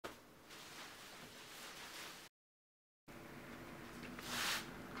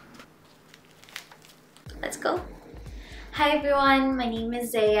Hi everyone, my name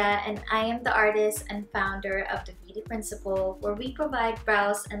is Zaya and I am the artist and founder of The Beauty Principle, where we provide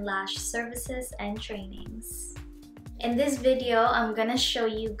brows and lash services and trainings. In this video, I'm gonna show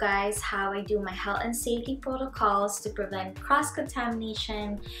you guys how I do my health and safety protocols to prevent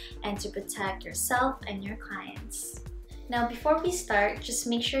cross-contamination and to protect yourself and your clients. Now before we start, just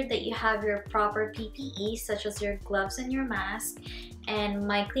make sure that you have your proper PPE such as your gloves and your mask. And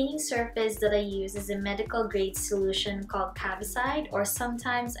my cleaning surface that I use is a medical grade solution called Cavicide, or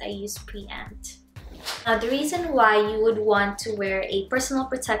sometimes I use PreEmpt. Now the reason why you would want to wear a personal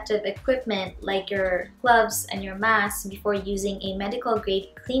protective equipment like your gloves and your mask before using a medical grade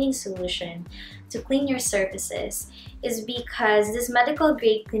cleaning solution to clean your surfaces is because this medical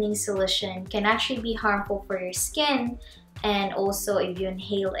grade cleaning solution can actually be harmful for your skin and also if you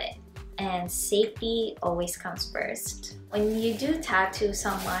inhale it. And safety always comes first. When you do tattoo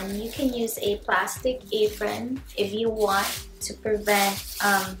someone, you can use a plastic apron if you want to prevent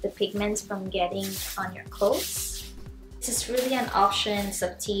the pigments from getting on your clothes. This is really an option, it's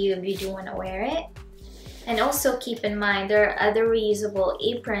up to you if you do want to wear it. And also keep in mind there are other reusable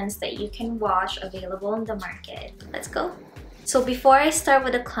aprons that you can wash available in the market. Let's go! So before I start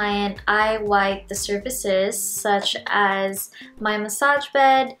with a client, I wipe the surfaces such as my massage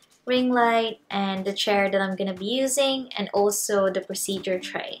bed, ring light, and the chair that I'm gonna be using, and also the procedure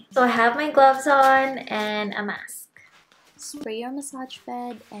tray. So I have my gloves on and a mask. Spray your massage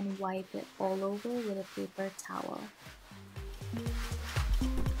bed and wipe it all over with a paper towel.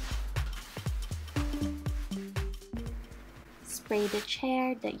 Spray the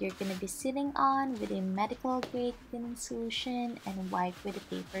chair that you're gonna be sitting on with a medical grade cleaning solution and wipe with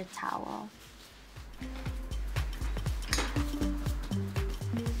a paper towel.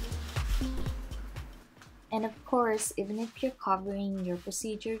 And of course, even if you're covering your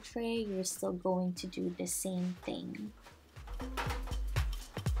procedure tray, you're still going to do the same thing.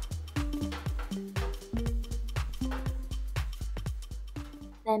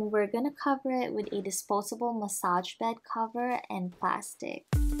 Then we're gonna cover it with a disposable massage bed cover and plastic.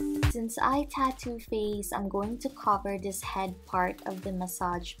 Since I tattoo face, I'm going to cover this head part of the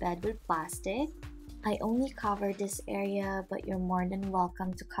massage bed with plastic. I only cover this area, but you're more than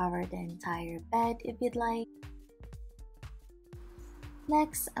welcome to cover the entire bed if you'd like.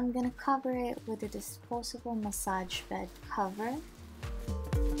 Next, I'm gonna cover it with a disposable massage bed cover.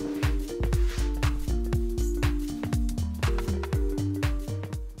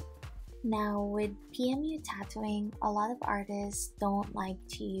 Now with PMU tattooing, a lot of artists don't like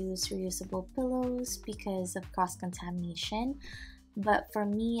to use reusable pillows because of cross-contamination. But for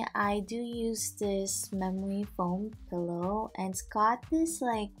me, I do use this memory foam pillow, and it's got this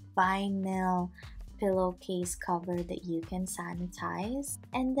like vinyl pillowcase cover that you can sanitize.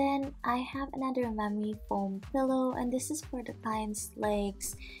 And then I have another memory foam pillow, and this is for the client's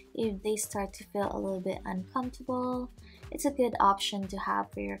legs if they start to feel a little bit uncomfortable. It's a good option to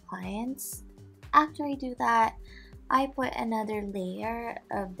have for your clients. After I do that, I put another layer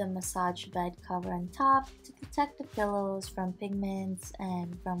of the massage bed cover on top to protect the pillows from pigments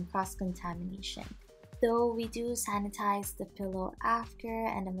and from cross-contamination. Though we do sanitize the pillow after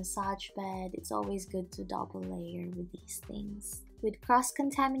and the massage bed, it's always good to double layer with these things. With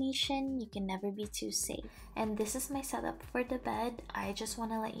cross-contamination, you can never be too safe. And this is my setup for the bed. I just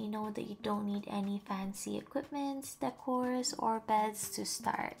want to let you know that you don't need any fancy equipment, decors, or beds to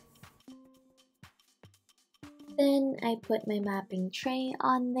start. Then I put my mapping tray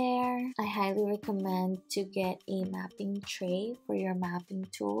on there. I highly recommend to get a mapping tray for your mapping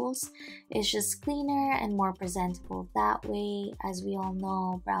tools. It's just cleaner and more presentable that way. As we all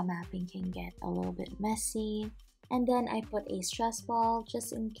know, brow mapping can get a little bit messy. And then I put a stress ball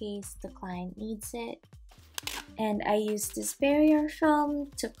just in case the client needs it. And I use this barrier film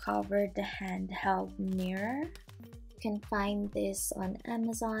to cover the handheld mirror. You can find this on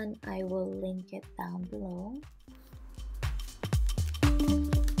Amazon. I will link it down below.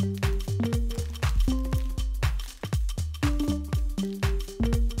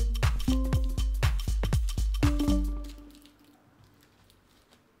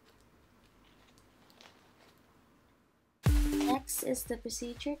 Next is the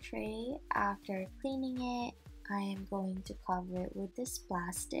procedure tray. After cleaning it, I am going to cover it with this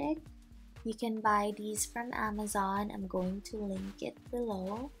plastic. You can buy these from Amazon. I'm going to link it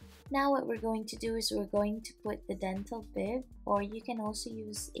below. Now what we're going to do is we're going to put the dental bib, or you can also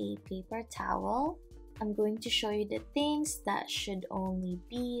use a paper towel. I'm going to show you the things that should only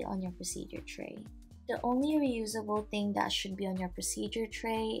be on your procedure tray. The only reusable thing that should be on your procedure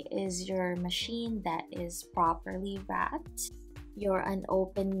tray is your machine that is properly wrapped, your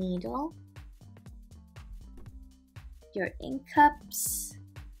unopened needle, your ink cups,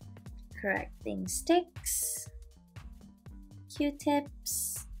 correcting sticks,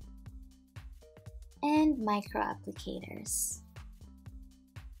 Q-tips, and micro applicators.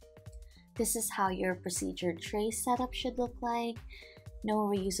 This is how your procedure tray setup should look like. No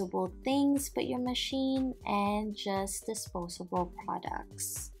reusable things but your machine, and just disposable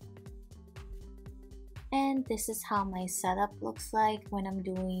products. And this is how my setup looks like when I'm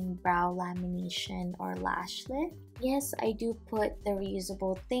doing brow lamination or lash lift. Yes, I do put the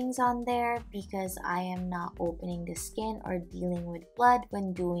reusable things on there because I am not opening the skin or dealing with blood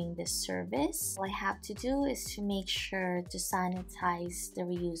when doing this service. All I have to do is to make sure to sanitize the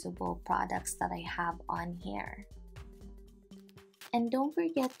reusable products that I have on here. And don't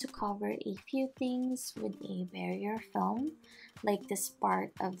forget to cover a few things with a barrier film, like this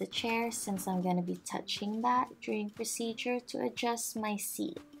part of the chair, since I'm going to be touching that during procedure to adjust my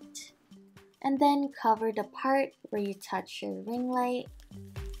seat. And then cover the part where you touch your ring light.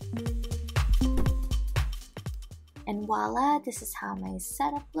 And voila, this is how my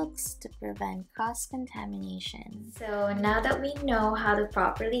setup looks to prevent cross-contamination. So now that we know how to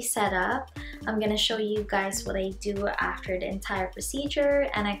properly set up, I'm gonna show you guys what I do after the entire procedure,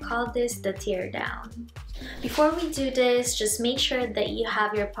 and I call this the tear down. Before we do this, just make sure that you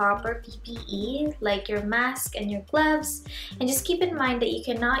have your proper PPE, like your mask and your gloves, and just keep in mind that you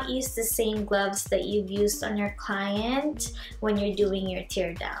cannot use the same gloves that you've used on your client when you're doing your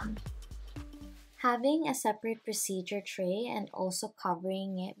tear down. Having a separate procedure tray and also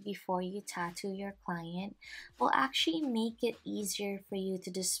covering it before you tattoo your client will actually make it easier for you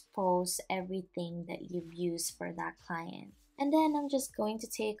to dispose everything that you've used for that client. And then I'm just going to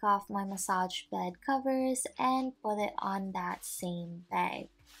take off my massage bed covers and put it on that same bag.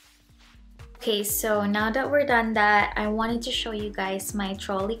 Okay, so now that we're done that, I wanted to show you guys my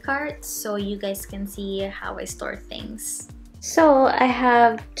trolley cart so you guys can see how I store things. So I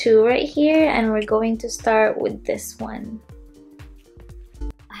have two right here, and we're going to start with this one.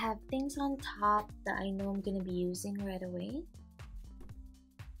 I have things on top that I know I'm going to be using right away.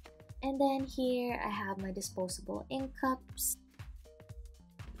 And then here I have my disposable ink cups.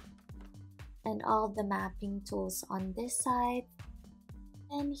 And all the mapping tools on this side.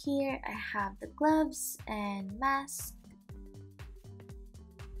 And here I have the gloves and mask.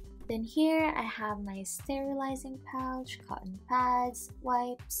 Then here I have my sterilizing pouch, cotton pads,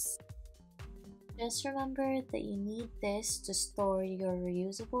 wipes. Just remember that you need this to store your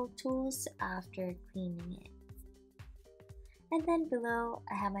reusable tools after cleaning it. And then below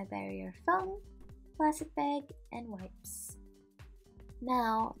I have my barrier film, plastic bag, and wipes.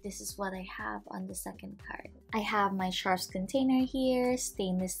 Now, this is what I have on the second card. I have my sharps container here,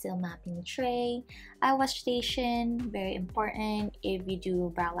 stainless steel mapping tray, eye wash station, very important if you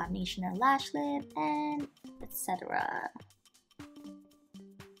do brow lamination or lash lift, and etc.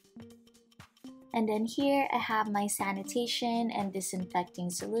 And then here I have my sanitation and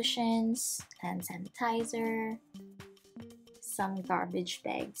disinfecting solutions, hand sanitizer, some garbage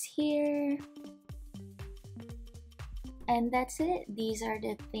bags here. And that's it. These are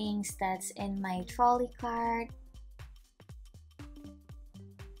the things that's in my trolley cart.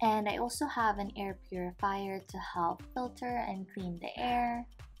 And I also have an air purifier to help filter and clean the air.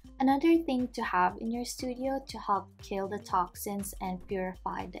 Another thing to have in your studio to help kill the toxins and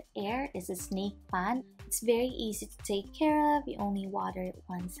purify the air is a snake plant. It's very easy to take care of. You only water it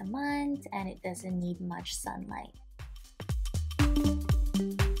once a month and it doesn't need much sunlight.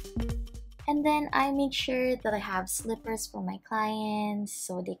 And then I make sure that I have slippers for my clients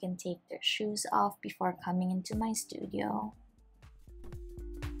so they can take their shoes off before coming into my studio.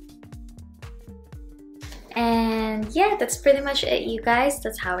 And yeah, that's pretty much it, you guys.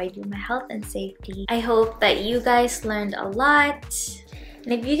 That's how I do my health and safety. I hope that you guys learned a lot.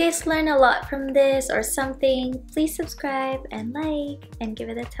 And if you guys learned a lot from this or something, please subscribe and like and give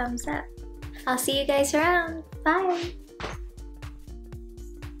it a thumbs up. I'll see you guys around. Bye!